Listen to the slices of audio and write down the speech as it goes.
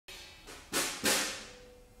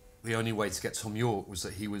The only way to get Thom Yorke was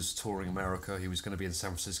that he was touring America. He was going to be in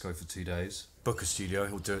San Francisco for 2 days. Book a studio,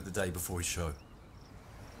 he'll do it the day before his show.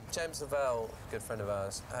 James Lavelle, a good friend of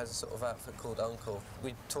ours, has a sort of outfit called Unkle.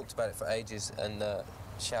 We talked about it for ages, and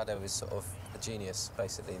Shadow is sort of a genius,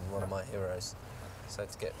 basically, and one of my heroes. So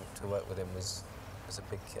to get to work with him was a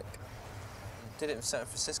big kick. Did it in San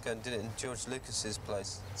Francisco and did it in George Lucas's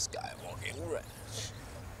place, Skywalking Ranch.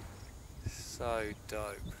 So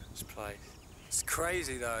dope, this place. It's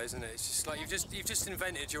crazy though, isn't it? It's just like you've just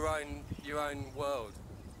invented your own world.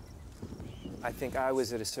 I think I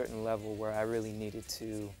was at a certain level where I really needed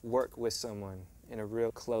to work with someone in a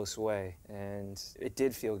real close way, and it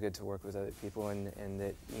did feel good to work with other people, and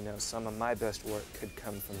that, you know, some of my best work could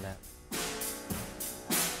come from that.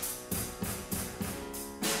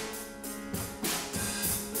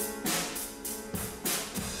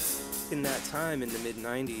 In that time, in the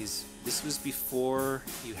mid-90s, this was before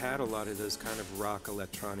you had a lot of those kind of rock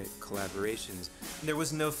electronic collaborations. There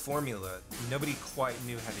was no formula. Nobody quite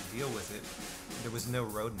knew how to deal with it. There was no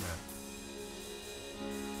roadmap.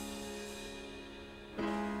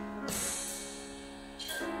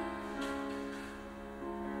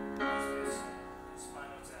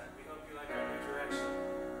 We hope you like our new direction.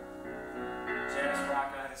 Jazz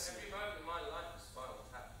rock odyssey. Every moment of my life is Spinal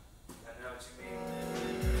Tap. I know what you mean.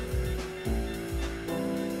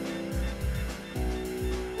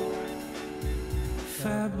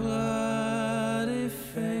 Fat bloody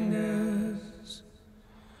fingers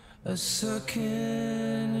are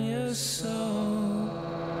sucking your soul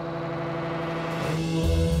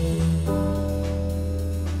away.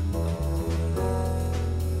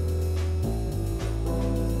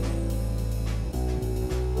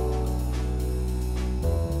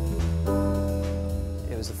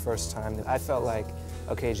 It was the first time that I felt like,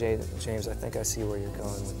 okay, James, I think I see where you're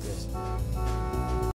going with this.